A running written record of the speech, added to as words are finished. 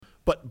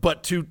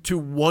But to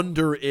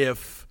wonder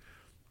if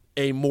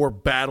a more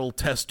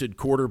battle-tested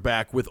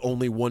quarterback with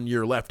only 1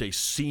 year left, a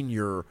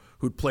senior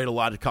who'd played a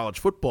lot of college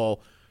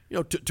football,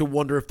 to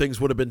wonder if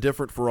things would have been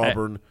different for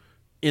Auburn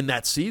in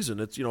that season.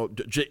 It's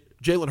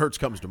Jalen Hurts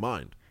comes to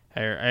mind.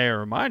 A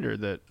reminder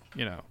that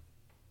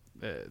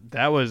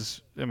that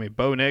was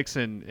Bo Nix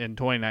in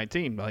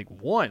 2019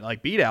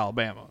 beat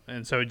Alabama,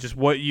 and so just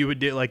what you would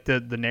do, like the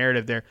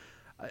narrative there.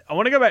 I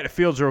want to go back to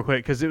Fields real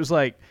quick because it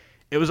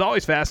was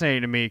always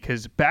fascinating to me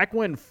because back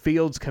when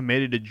Fields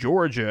committed to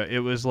Georgia, it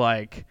was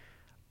like,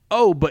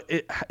 oh, but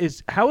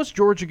how is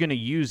Georgia going to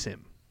use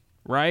him,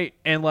 right?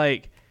 And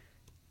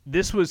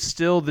this was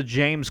still the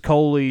James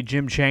Coley,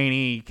 Jim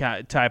Chaney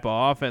type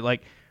of offense.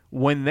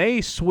 When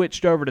they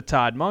switched over to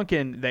Todd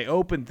Monken, they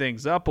opened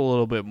things up a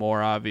little bit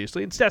more,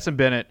 obviously. And Stetson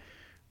Bennett,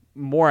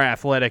 more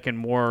athletic and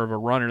more of a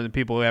runner than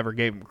people ever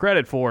gave him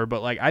credit for.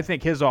 But, I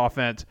think his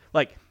offense,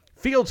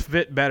 Fields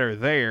fit better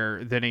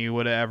there than he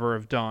would ever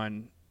have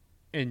done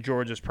in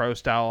Georgia's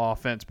pro-style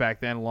offense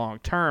back then long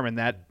term. And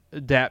that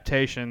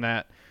adaptation,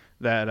 that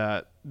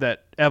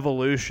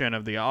evolution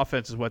of the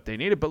offense is what they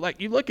needed.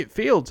 But, you look at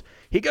Fields,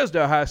 he goes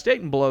to Ohio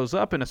State and blows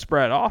up in a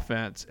spread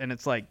offense. And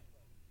it's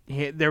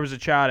there was a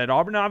shot at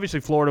Auburn. Obviously,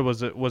 Florida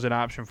was an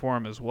option for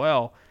him as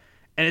well.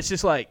 And it's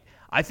just I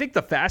think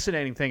the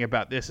fascinating thing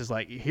about this is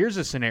here's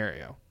a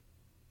scenario.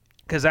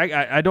 Because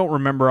I don't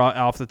remember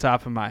off the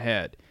top of my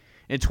head.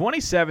 In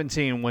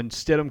 2017, when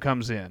Stidham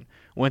comes in,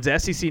 wins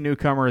SEC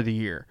Newcomer of the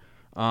Year,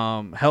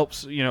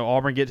 helps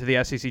Auburn get to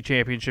the SEC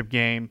championship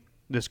game,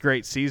 this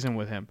great season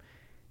with him.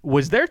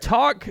 Was there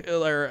talk,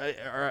 or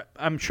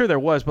I'm sure there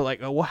was,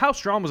 but how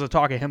strong was the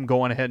talk of him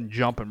going ahead and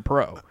jumping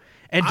pro?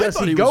 And does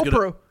he go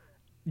pro?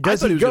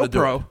 Does he go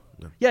pro?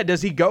 Yeah,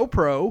 does he go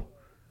pro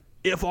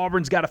if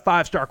Auburn's got a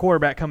 5-star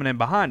quarterback coming in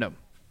behind him?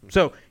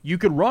 So you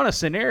could run a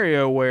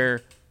scenario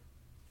where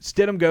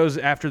Stidham goes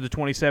after the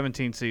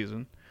 2017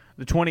 season.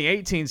 The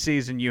 2018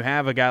 season, you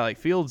have a guy like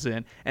Fields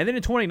in. And then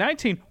in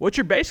 2019, what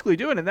you're basically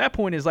doing at that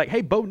point is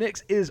hey, Bo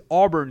Nix is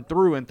Auburn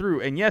through and through.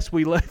 And yes,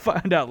 we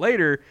find out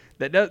later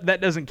that that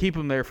doesn't keep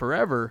him there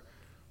forever.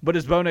 But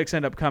does Bo Nix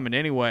end up coming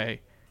anyway?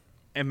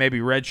 And maybe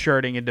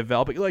redshirting and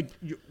developing,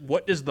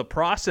 what does the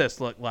process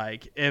look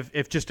like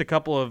if just a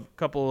couple of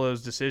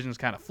those decisions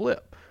kind of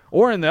flip?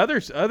 Or in the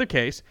other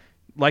case,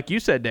 like you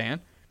said,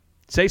 Dan,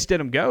 say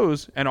Stidham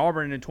goes and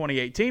Auburn in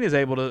 2018 is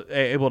able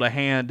to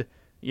hand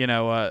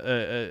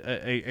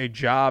a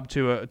job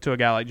to a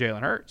guy like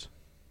Jalen Hurts.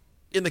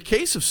 In the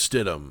case of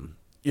Stidham,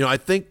 I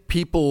think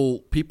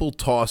people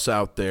toss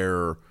out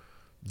there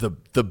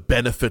the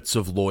benefits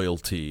of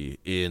loyalty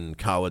in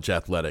college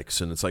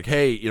athletics. And it's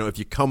hey, if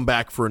you come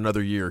back for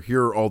another year,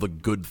 here are all the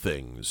good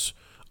things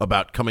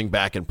about coming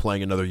back and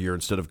playing another year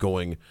instead of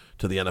going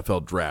to the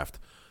NFL draft.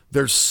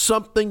 There's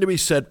something to be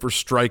said for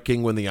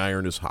striking when the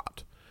iron is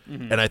hot.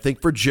 Mm-hmm. And I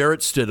think for Jarrett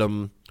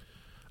Stidham,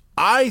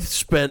 I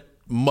spent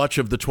much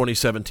of the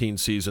 2017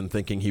 season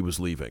thinking he was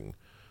leaving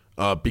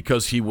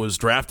because he was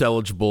draft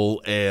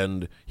eligible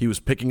and he was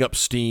picking up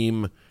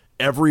steam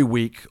every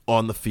week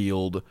on the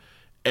field.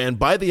 And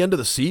by the end of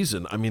the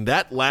season,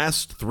 that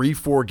last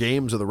 3-4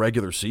 games of the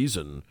regular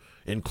season,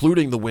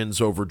 including the wins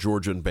over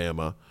Georgia and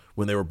Bama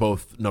when they were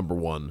both number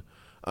one,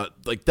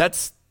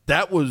 it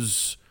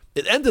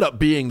ended up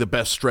being the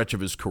best stretch of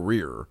his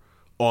career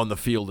on the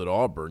field at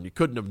Auburn. You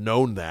couldn't have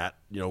known that,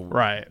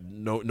 right?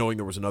 Knowing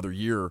there was another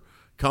year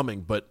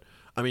coming. But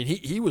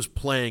he was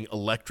playing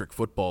electric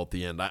football at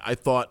the end. I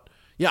thought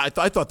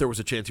there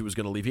was a chance he was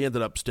going to leave. He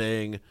ended up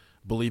staying,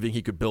 believing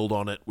he could build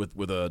on it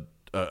with a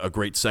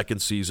great second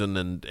season,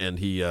 and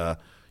he that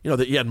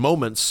he had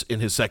moments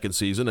in his second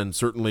season, and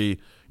certainly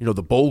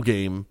the bowl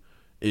game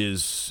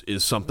is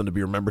something to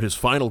be remembered. His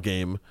final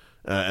game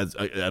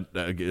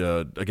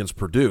against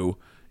Purdue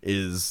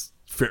is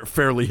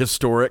fairly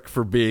historic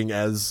for being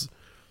as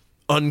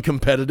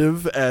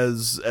uncompetitive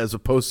as a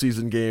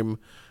postseason game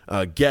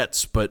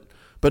gets. But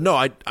no,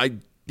 I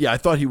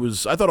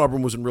thought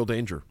Auburn was in real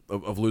danger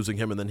of losing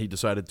him, and then he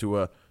decided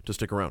to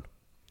stick around.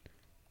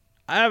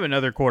 I have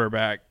another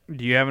quarterback.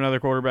 Do you have another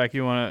quarterback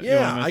you want to?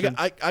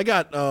 Yeah, I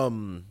got.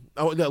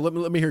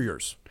 Let me hear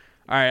yours.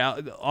 All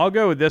right, I'll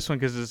go with this one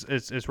because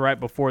it's right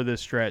before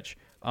this stretch,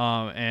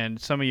 and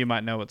some of you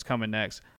might know what's coming next.